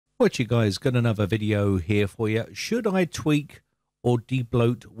What you guys, got another video here for you. Should I tweak or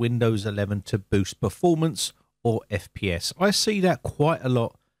debloat Windows 11 to boost performance or FPS? I see that quite a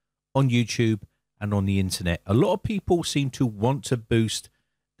lot on YouTube and on the internet. A lot of people seem to want to boost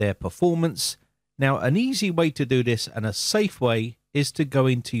their performance. Now, an easy way to do this and a safe way is to go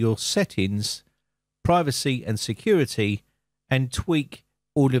into your settings, privacy and security, and tweak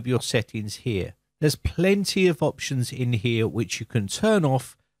all of your settings here. There's plenty of options in here which you can turn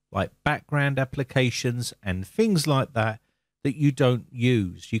off, like background applications and things like that that you don't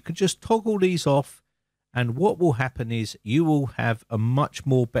use. You can just toggle these off, and what will happen is you will have a much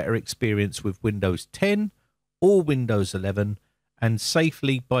more better experience with Windows 10 or Windows 11, and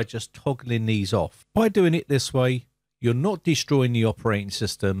safely by just toggling these off. By doing it this way, you're not destroying the operating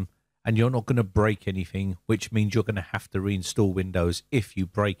system and you're not going to break anything, which means you're going to have to reinstall Windows if you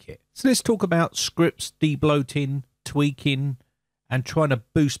break it. So let's talk about scripts, debloating, tweaking, and trying to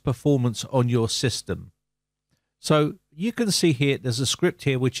boost performance on your system. So you can see here, there's a script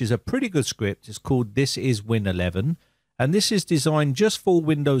here, which is a pretty good script. It's called This Is Win11. And this is designed just for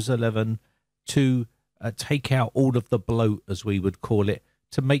Windows 11 to take out all of the bloat, as we would call it,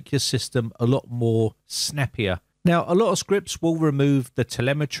 to make your system a lot more snappier. Now, a lot of scripts will remove the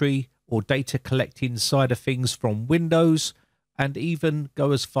telemetry or data collecting side of things from Windows, and even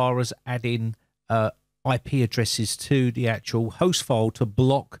go as far as adding IP addresses to the actual host file to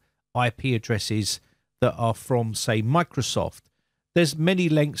block IP addresses that are from, say, Microsoft. There's many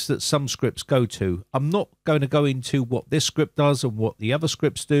lengths that some scripts go to. I'm not going to go into what this script does and what the other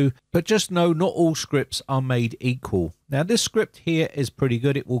scripts do, but just know not all scripts are made equal. Now, this script here is pretty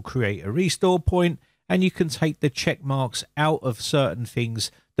good. It will create a restore point, and you can take the check marks out of certain things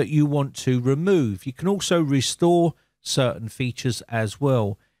that you want to remove. You can also restore certain features as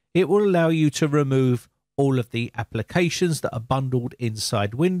well. It will allow you to remove all of the applications that are bundled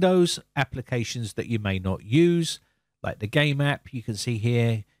inside Windows, applications that you may not use, like the game app. You can see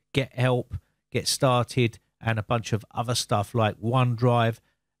here, Get Help, Get Started, and a bunch of other stuff like OneDrive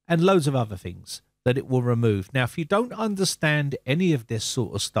and loads of other things that it will remove. Now, if you don't understand any of this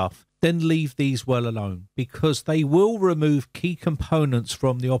sort of stuff, then leave these well alone, because they will remove key components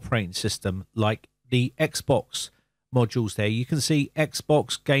from the operating system, like the Xbox modules there. You can see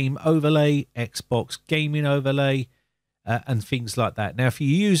Xbox Game Overlay, Xbox Gaming Overlay, and things like that. Now, if you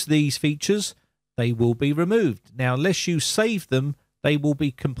use these features, they will be removed. Now, unless you save them, they will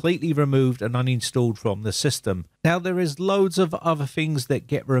be completely removed and uninstalled from the system. Now, there is loads of other things that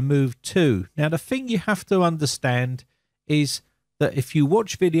get removed too. Now, the thing you have to understand is that if you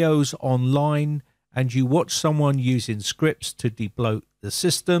watch videos online and you watch someone using scripts to debloat the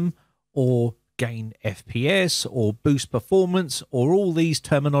system or gain FPS or boost performance, or all these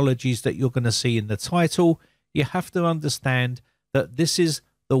terminologies that you're going to see in the title, you have to understand that this is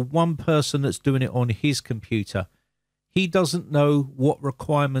the one person that's doing it on his computer. He doesn't know what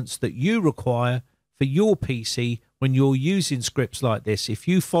requirements that you require for your PC when you're using scripts like this. If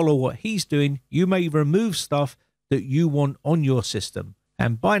you follow what he's doing, you may remove stuff that you want on your system.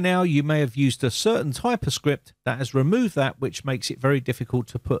 And by now you may have used a certain type of script that has removed that, which makes it very difficult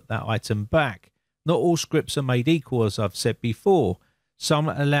to put that item back. Not all scripts are made equal, as I've said before. Some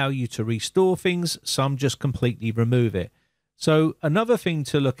allow you to restore things, some just completely remove it. So another thing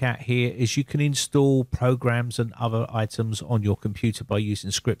to look at here is you can install programs and other items on your computer by using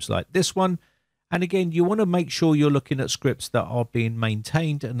scripts like this one. And again, you want to make sure you're looking at scripts that are being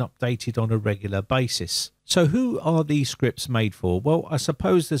maintained and updated on a regular basis. So who are these scripts made for? Well, I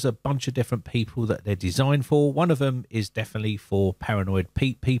suppose there's a bunch of different people that they're designed for. One of them is definitely for paranoid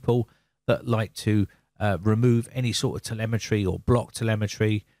people that like to remove any sort of telemetry or block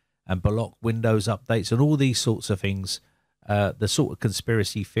telemetry and block Windows updates and all these sorts of things. The sort of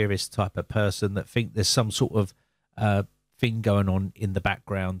conspiracy theorist type of person that think there's some sort of thing going on in the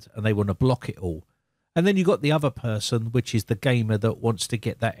background and they want to block it all. And then you got the other person, which is the gamer that wants to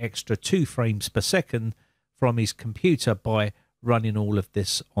get that extra 2 frames per second from his computer by running all of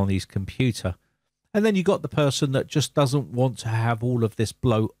this on his computer. And then you got the person that just doesn't want to have all of this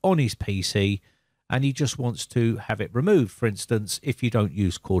bloat on his PC and he just wants to have it removed. For instance, if you don't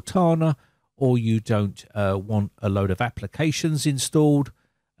use Cortana, or you don't want a load of applications installed,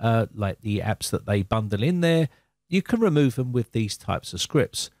 like the apps that they bundle in there, you can remove them with these types of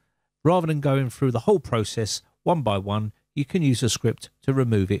scripts. Rather than going through the whole process one by one, you can use a script to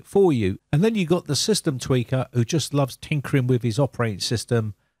remove it for you. And then you got the system tweaker who just loves tinkering with his operating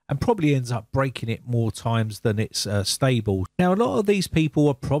system and probably ends up breaking it more times than it's stable. Now, a lot of these people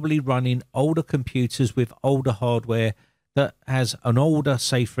are probably running older computers with older hardware that has an older,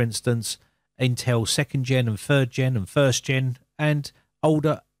 say for instance, Intel 2nd gen and 3rd gen and 1st gen, and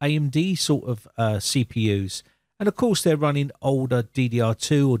older AMD sort of CPUs. And of course, they're running older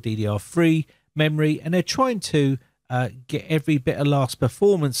DDR2 or DDR3 memory, and they're trying to get every bit of last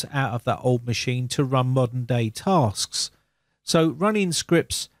performance out of that old machine to run modern day tasks. So running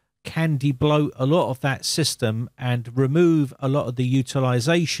scripts can debloat a lot of that system and remove a lot of the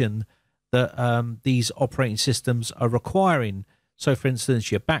utilization that these operating systems are requiring. So for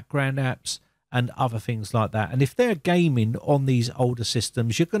instance, your background apps and other things like that. And if they're gaming on these older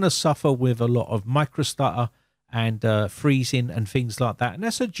systems, you're going to suffer with a lot of microstutter and freezing and things like that. And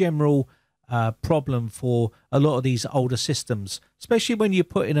that's a general problem for a lot of these older systems, especially when you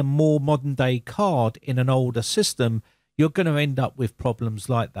put in a more modern day card in an older system. You're going to end up with problems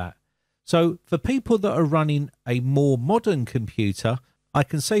like that. So for people that are running a more modern computer, I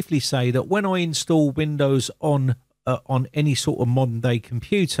can safely say that when I install Windows on any sort of modern day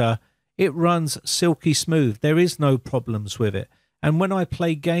computer, it runs silky smooth. There is no problems with it. And when I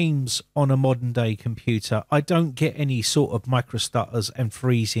play games on a modern day computer, I don't get any sort of microstutters and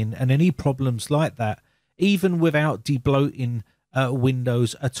freezing and any problems like that, even without debloating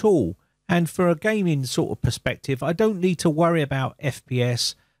Windows at all. And for a gaming sort of perspective, I don't need to worry about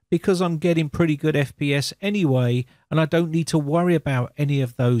FPS because I'm getting pretty good FPS anyway, and I don't need to worry about any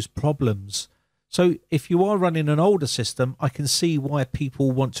of those problems. So if you are running an older system, I can see why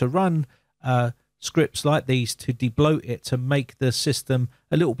people want to run scripts like these to debloat it, to make the system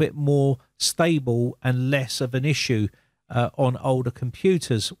a little bit more stable and less of an issue on older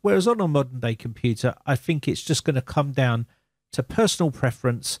computers. Whereas on a modern day computer, I think it's just going to come down to personal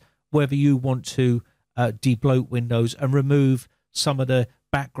preference, whether you want to debloat Windows and remove some of the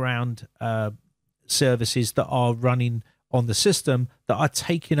background services that are running on the system that are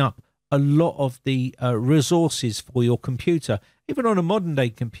taking up a lot of the resources for your computer. Even on a modern day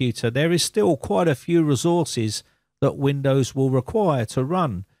computer, there is still quite a few resources that Windows will require to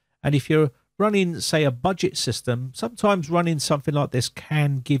run. And if you're running, say, a budget system, sometimes running something like this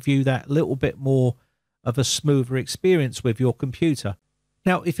can give you that little bit more of a smoother experience with your computer.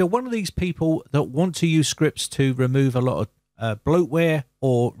 Now, if you're one of these people that want to use scripts to remove a lot of bloatware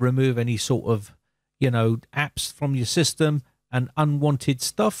or remove any sort of, apps from your system and unwanted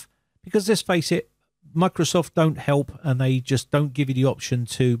stuff, because let's face it, Microsoft don't help and they just don't give you the option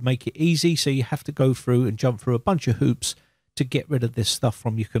to make it easy. So you have to go through and jump through a bunch of hoops to get rid of this stuff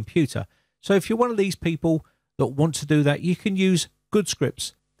from your computer. So if you're one of these people that want to do that, you can use good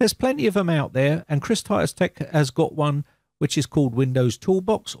scripts. There's plenty of them out there, and Chris Titus Tech has got one which is called Windows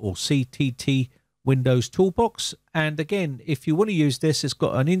Toolbox, or CTT Windows Toolbox. And again, if you want to use this, it's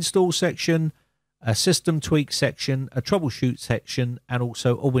got an install section, a system tweak section, a troubleshoot section, and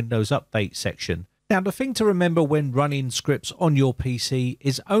also a Windows update section. Now, the thing to remember when running scripts on your PC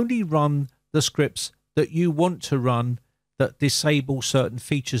is only run the scripts that you want to run that disable certain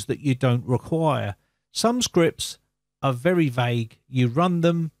features that you don't require. Some scripts are very vague. You run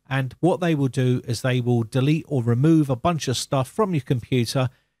them, and what they will do is they will delete or remove a bunch of stuff from your computer.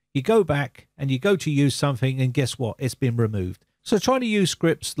 You go back and you go to use something, and guess what? It's been removed. So try to use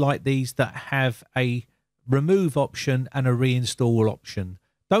scripts like these that have a remove option and a reinstall option.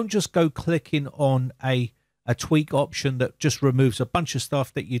 Don't just go clicking on a tweak option that just removes a bunch of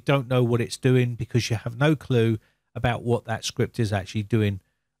stuff that you don't know what it's doing, because you have no clue about what that script is actually doing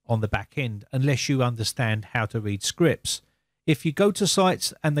on the back end, unless you understand how to read scripts. If you go to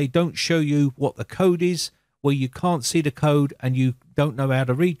sites and they don't show you what the code is, where you can't see the code and you don't know how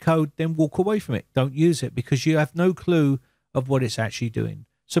to read code, then walk away from it. Don't use it, because you have no clue of what it's actually doing.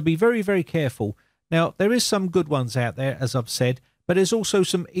 So be very, very careful. Now, there is some good ones out there, as I've said, but there's also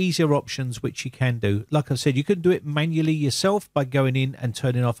some easier options which you can do. Like I said, you can do it manually yourself by going in and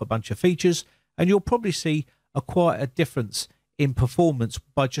turning off a bunch of features, and you'll probably see quite a difference in performance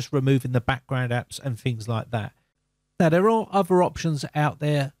by just removing the background apps and things like that. Now, there are other options out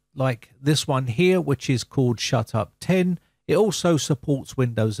there like this one here, which is called ShutUp10. It also supports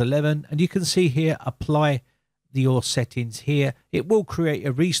Windows 11, and you can see here, apply your settings here. It will create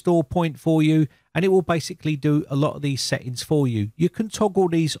a restore point for you, and it will basically do a lot of these settings for you. You can toggle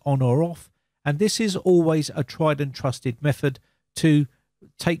these on or off, and this is always a tried and trusted method to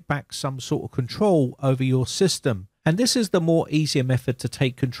take back some sort of control over your system. And this is the more easier method to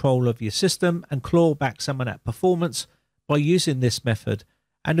take control of your system and claw back some of that performance by using this method.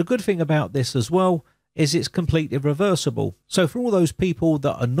 And the good thing about this as well is it's completely reversible. So for all those people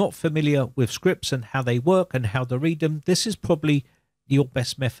that are not familiar with scripts and how they work and how to read them, this is probably your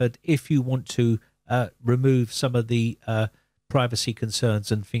best method if you want to remove some of the privacy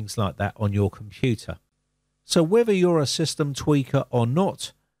concerns and things like that on your computer. So whether you're a system tweaker or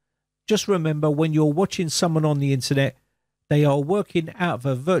not, just remember, when you're watching someone on the internet, they are working out of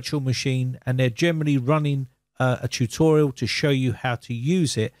a virtual machine and they're generally running a tutorial to show you how to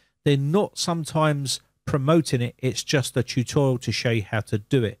use it. They're not sometimes promoting it. It's just a tutorial to show you how to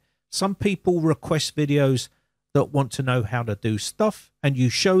do it. Some people request videos that want to know how to do stuff and you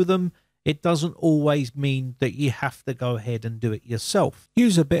show them. It doesn't always mean that you have to go ahead and do it yourself.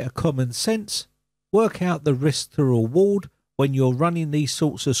 Use a bit of common sense. Work out the risk to reward when you're running these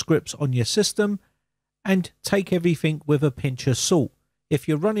sorts of scripts on your system, and take everything with a pinch of salt. If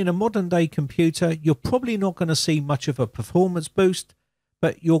you're running a modern day computer, you're probably not going to see much of a performance boost,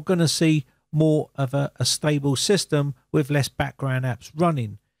 but you're going to see more of a stable system with less background apps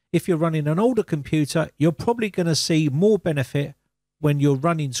running. If you're running an older computer, you're probably going to see more benefit when you're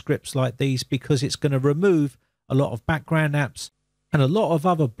running scripts like these, because it's going to remove a lot of background apps and a lot of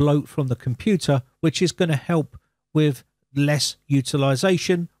other bloat from the computer, which is going to help with less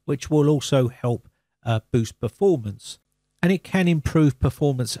utilization, which will also help boost performance. And it can improve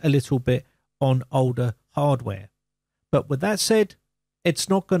performance a little bit on older hardware. But with that said, it's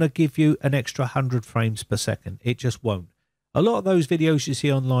not going to give you an extra 100 frames per second. It just won't. A lot of those videos you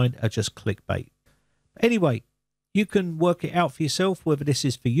see online are just clickbait. Anyway, you can work it out for yourself whether this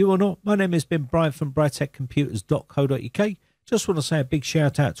is for you or not. My name has been Brian from briteccomputers.co.uk. Just want to say a big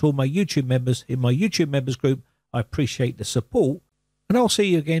shout out to all my YouTube members in my YouTube members group. I appreciate the support, and I'll see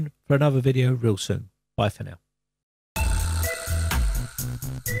you again for another video real soon. Bye for now.